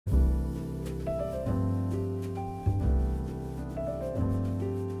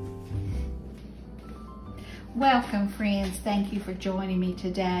Welcome, friends. Thank you for joining me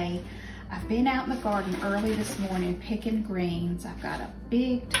today. I've been out in the garden early this morning picking greens. I've got a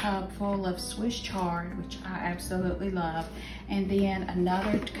big tub full of Swiss chard, which I absolutely love, and then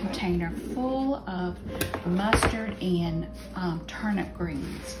another container full of mustard and turnip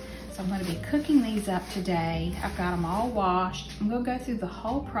greens. So I'm going to be cooking these up today. I've got them all washed. I'm going to go through the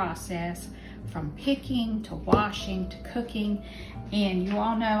whole process from picking to washing to cooking. And you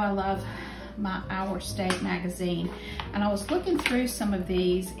all know I love my Our State magazine, and I was looking through some of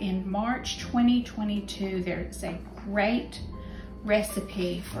these in March 2022. There's a great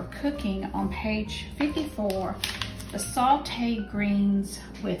recipe for cooking on page 54, the sauteed greens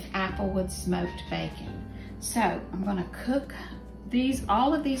with Applewood smoked bacon. So I'm going to cook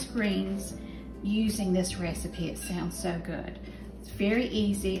all of these greens using this recipe. It sounds so good. It's very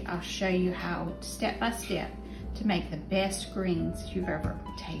easy. I'll show you how step by step to make the best greens you've ever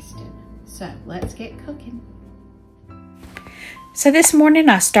tasted. So let's get cooking. So this morning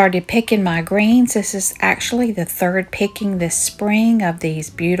I started picking my greens. This is actually the third picking this spring of these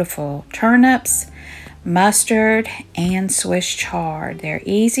beautiful turnips, mustard, and Swiss chard. They're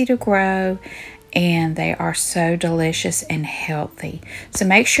easy to grow and they are so delicious and healthy. So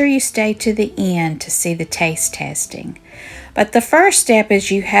make sure you stay to the end to see the taste testing. But the first step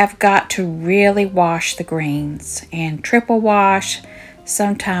is you have got to really wash the greens and triple wash,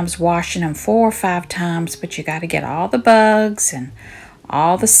 sometimes washing them 4 or 5 times, but you got to get all the bugs and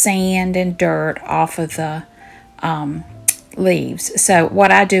all the sand and dirt off of the leaves. So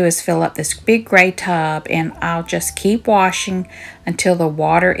what I do is fill up this big gray tub and I'll just keep washing until the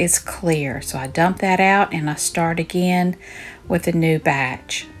water is clear. So I dump that out and I start again with a new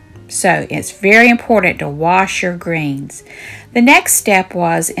batch. So it's very important to wash your greens. The next step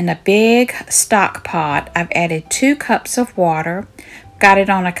was in a big stock pot, I've added 2 cups of water, got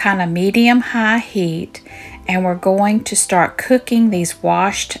it on a kind of medium-high heat, and we're going to start cooking these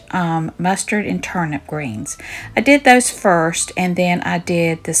washed mustard and turnip greens. I did those first, and then I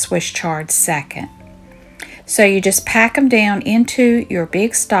did the Swiss chard second. So you just pack them down into your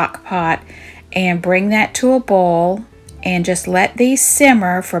big stock pot and bring that to a boil and just let these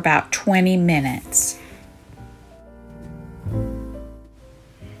simmer for about 20 minutes.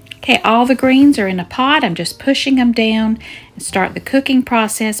 Okay, all the greens are in a pot. I'm just pushing them down and start the cooking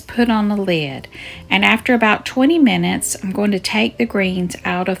process, put on the lid. And after about 20 minutes, I'm going to take the greens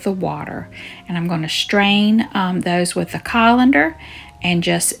out of the water. And I'm going to strain those with a colander and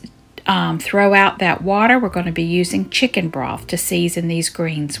just throw out that water. We're going to be using chicken broth to season these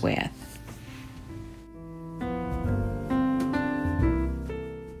greens with.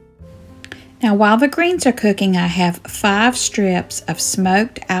 Now while the greens are cooking, I have 5 strips of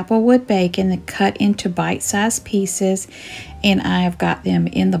smoked Applewood bacon that cut into bite-sized pieces, and I have got them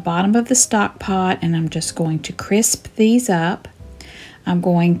in the bottom of the stock pot, and I'm just going to crisp these up. I'm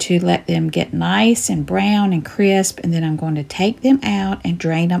going to let them get nice and brown and crisp, and then I'm going to take them out and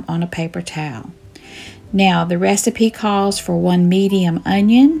drain them on a paper towel. Now the recipe calls for 1 medium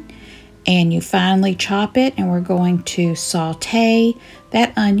onion, and you finely chop it, and we're going to saute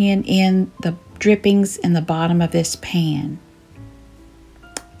that onion in the drippings in the bottom of this pan.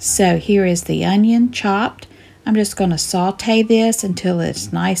 So here is the onion chopped. I'm just going to saute this until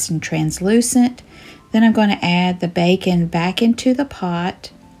it's nice and translucent. Then I'm going to add the bacon back into the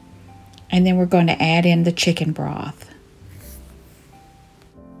pot, and then we're going to add in the chicken broth.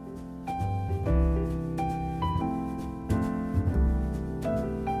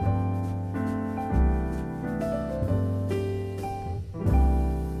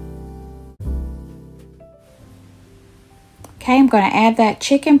 Okay, I'm going to add that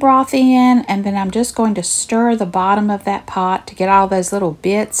chicken broth in, and then I'm just going to stir the bottom of that pot to get all those little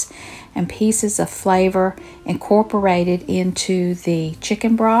bits and pieces of flavor incorporated into the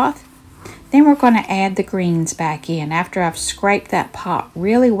chicken broth. Then we're going to add the greens back in after I've scraped that pot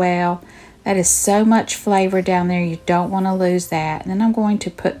really well. That is so much flavor down there, you don't want to lose that. And then I'm going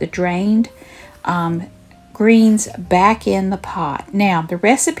to put the drained greens back in the pot. Now, the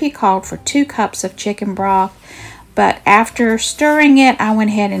recipe called for 2 cups of chicken broth, but after stirring it, I went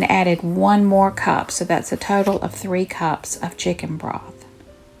ahead and added 1 more cup. So that's a total of 3 cups of chicken broth.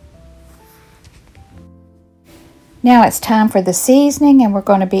 Now it's time for the seasoning, and we're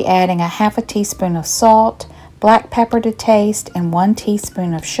going to be adding 1/2 teaspoon of salt, black pepper to taste, and 1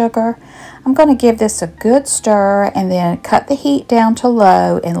 teaspoon of sugar. I'm going to give this a good stir and then cut the heat down to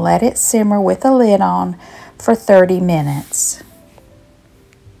low and let it simmer with a lid on for 30 minutes.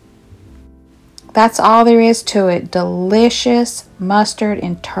 That's all there is to it. Delicious mustard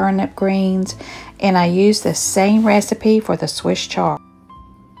and turnip greens, and I use the same recipe for the Swiss chard.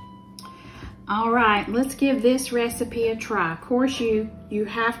 All right, let's give this recipe a try. Of course, you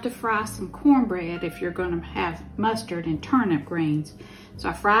have to fry some cornbread if you're gonna have mustard and turnip greens. So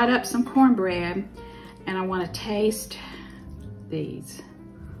I fried up some cornbread and I wanna taste these.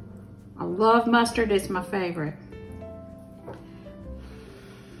 I love mustard, it's my favorite.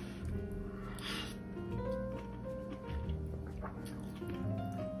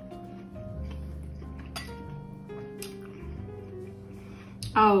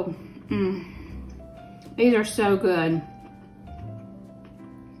 Oh, these are so good.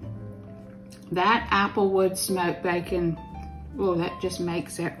 That Applewood smoked bacon, oh, that just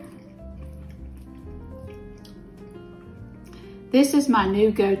makes it. This is my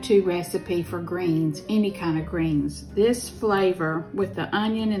new go-to recipe for greens, any kind of greens. This flavor with the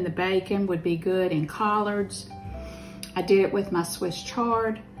onion and the bacon would be good in collards. I did it with my Swiss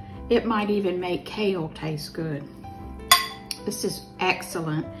chard. It might even make kale taste good. This is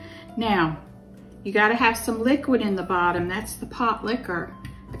excellent. Now, you gotta have some liquid in the bottom. That's the pot liquor,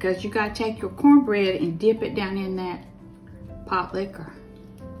 because you gotta take your cornbread and dip it down in that pot liquor.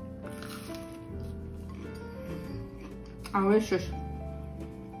 Oh, it's just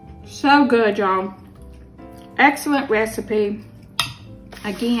so good, y'all. Excellent recipe.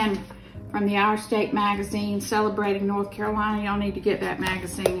 Again, from the Our State magazine, celebrating North Carolina. Y'all need to get that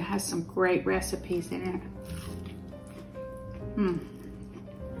magazine. It has some great recipes in it.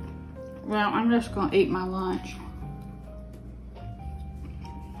 Well, I'm just gonna eat my lunch.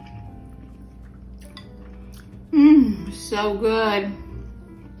 So good.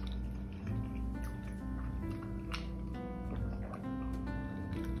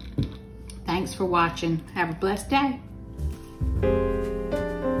 Thanks for watching. Have a blessed day.